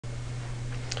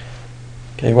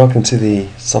Okay, welcome to the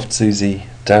SOFTSUSY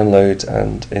download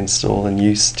and install and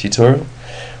use tutorial.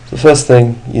 The first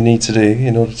thing you need to do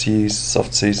in order to use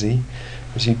SOFTSUSY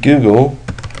is you Google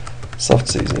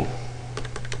SOFTSUSY.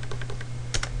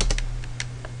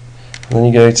 And then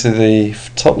you go to the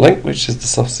top link, which is the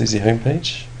SOFTSUSY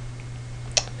homepage.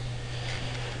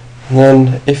 And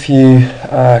then if you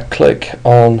click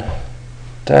on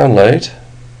download,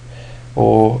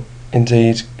 or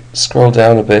indeed scroll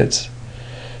down a bit,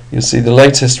 you'll see the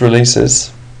latest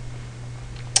releases,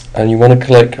 and you want to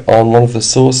click on one of the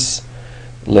source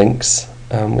links,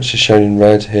 which is shown in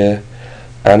red here,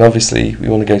 and obviously we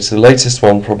want to go to the latest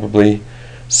one probably,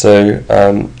 so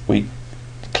we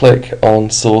click on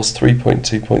source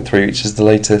 3.2.3, which is the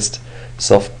latest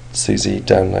SOFTSUSY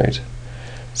download.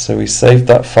 So we saved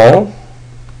that file.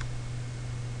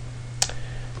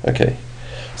 Okay,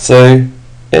 so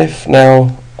if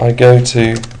now I go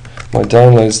to my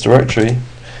downloads directory,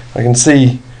 I can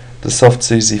see the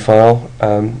SOFTSUSY file.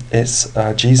 It's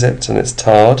gzipped and it's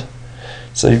tarred,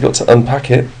 so you've got to unpack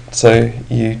it. So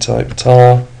you type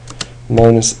tar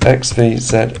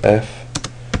 -xvzf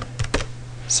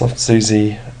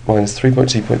SOFTSUSY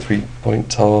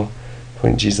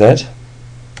 -3.2.3.tar.gz,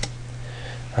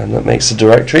 and that makes a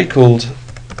directory called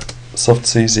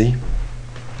SOFTSUSY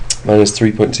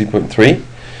 -3.2.3.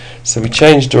 So we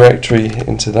change directory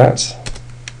into that.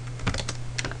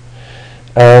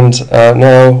 And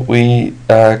now we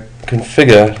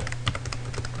configure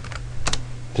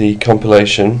the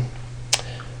compilation.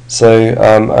 So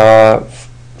our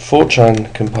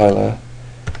Fortran compiler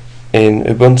in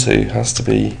Ubuntu has to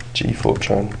be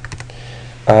gfortran,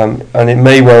 and it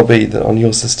may well be that on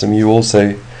your system you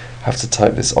also have to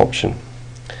type this option.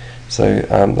 So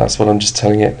that's what I'm just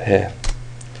telling it here.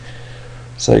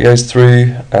 So it goes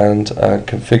through and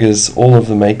configures all of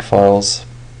the make files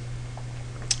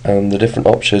and the different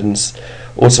options,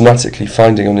 automatically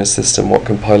finding on your system what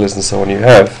compilers and so on you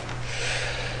have.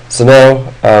 So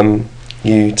now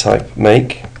you type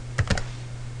make,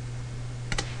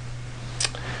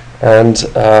 and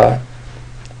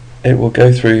it will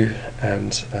go through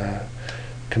and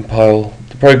compile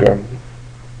the program.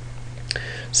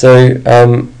 So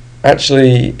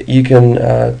actually you can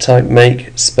type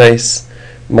make space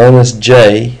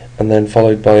 -J and then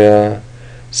followed by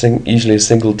usually a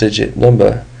single digit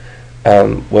number,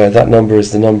 where that number is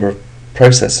the number of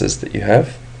processors that you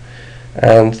have,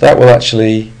 and that will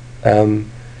actually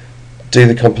do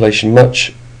the compilation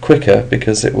much quicker,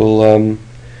 because it will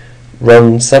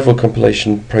run several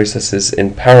compilation processes in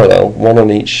parallel, one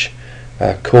on each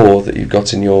core that you've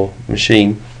got in your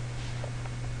machine,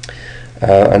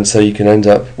 and so you can end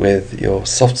up with your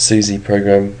SOFTSUSY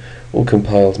program all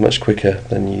compiled much quicker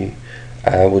than you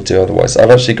would do otherwise.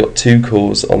 I've actually got 2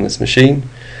 cores on this machine,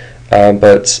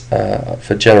 but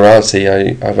for generality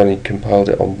I've only compiled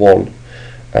it on 1,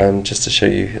 just to show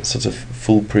you a sort of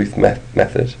foolproof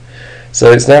method.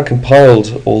 So it's now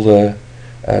compiled all the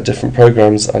different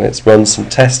programs, and it's run some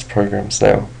test programs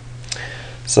now.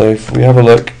 So if we have a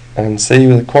look and see,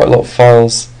 with quite a lot of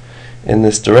files in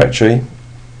this directory,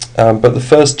 but the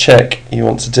first check you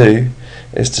want to do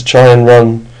is to try and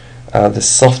run the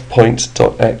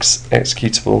softpoint.x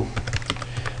executable.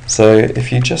 So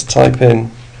if you just type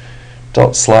in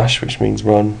 /, which means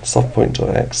run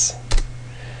softpoint.x,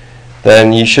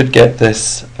 then you should get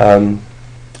this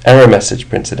error message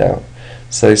printed out.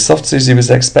 So SOFTSUSY was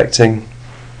expecting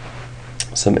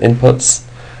some inputs,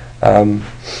 and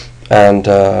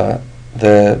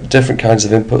the different kinds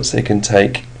of inputs it can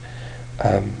take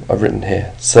are written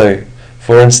here. So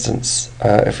for instance,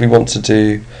 if we want to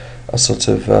do a sort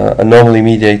of anomaly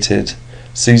mediated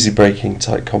SUSY breaking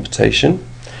type computation,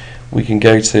 we can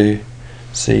go to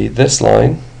see this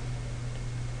line,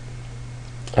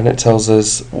 and it tells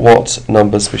us what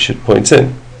numbers we should put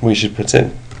in.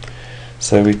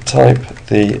 So we type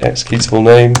the executable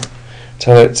name,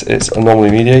 tell it it's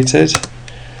anomaly mediated.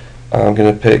 I'm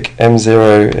going to pick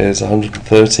M0 is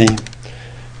 130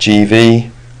 GV,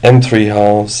 M3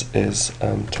 halves is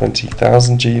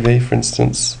 20,000 GV, for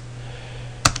instance.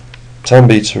 Time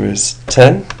beta is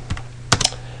 10.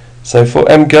 So for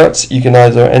mgut, you can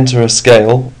either enter a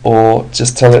scale or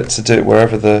just tell it to do it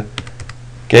wherever the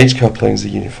gauge couplings are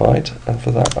unified, and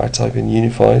for that I type in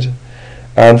unified.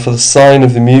 And for the sign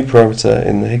of the mu parameter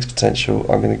in the Higgs potential,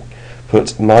 I'm going to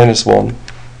put -1,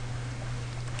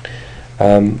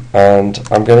 and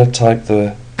I'm going to type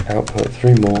the output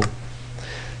 3 more,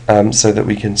 so that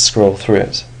we can scroll through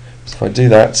it. So if I do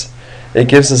that, it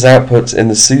gives us output in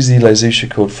the SUSY Lesucia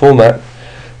code format,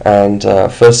 and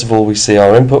first of all we see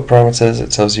our input parameters.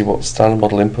 It tells you what standard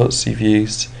model inputs you've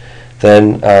used,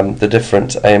 then the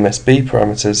different AMSB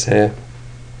parameters here,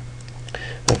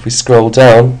 If we scroll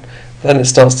down, then it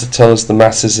starts to tell us the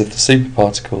masses of the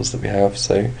superparticles that we have.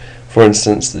 So, for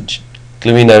instance, the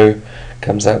gluino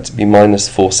comes out to be minus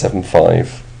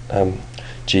 475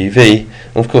 GeV,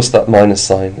 and of course that minus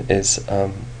sign is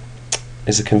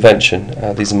a convention.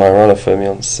 These are Majorana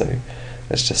fermions, so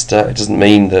it's just it doesn't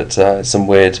mean that it's some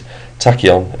weird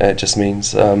tachyon. It just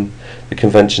means the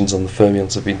conventions on the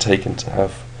fermions have been taken to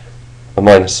have a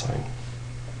minus sign.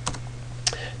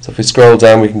 So if we scroll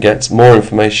down, we can get more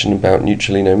information about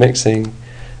neutralino mixing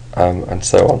and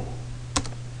so on.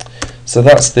 So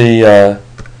that's the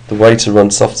way to run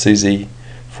SOFTSUSY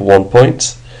for 1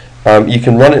 point. You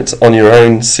can run it on your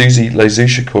own SUSY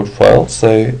Lesucia code file.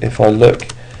 So if I look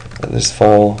at this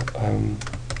file,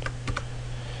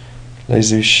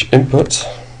 Lesucia input,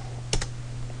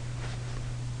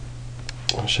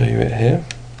 I'll show you it here.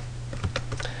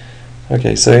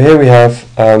 Okay, so here we have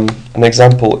an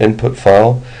example input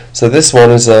file. So this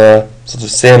one is a sort of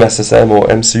CMSSM or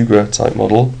MSUGRA type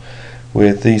model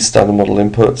with these standard model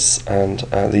inputs and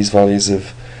these values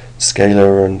of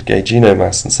scalar and gaugino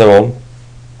mass and so on.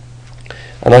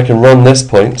 And I can run this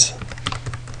point,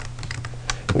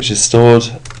 which is stored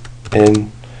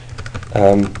in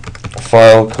a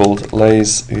file called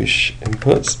Lesucia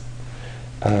input,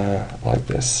 like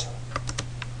this.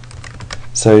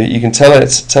 So you can tell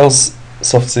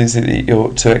SOFTSUSY that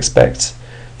you're to expect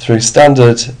through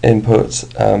standard input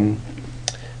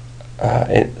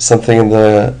something in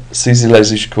the SUSY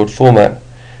Lesucia chord format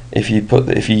if you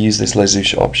use this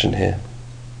Lesucia option here.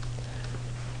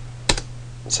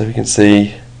 So we can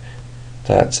see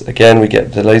that again we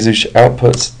get the Lesucia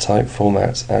output type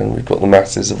format, and we've got the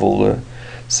masses of all the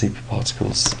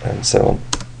superparticles and so on.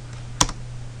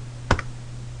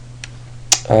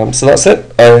 So that's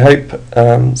it. I hope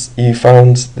you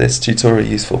found this tutorial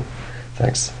useful.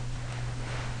 Thanks.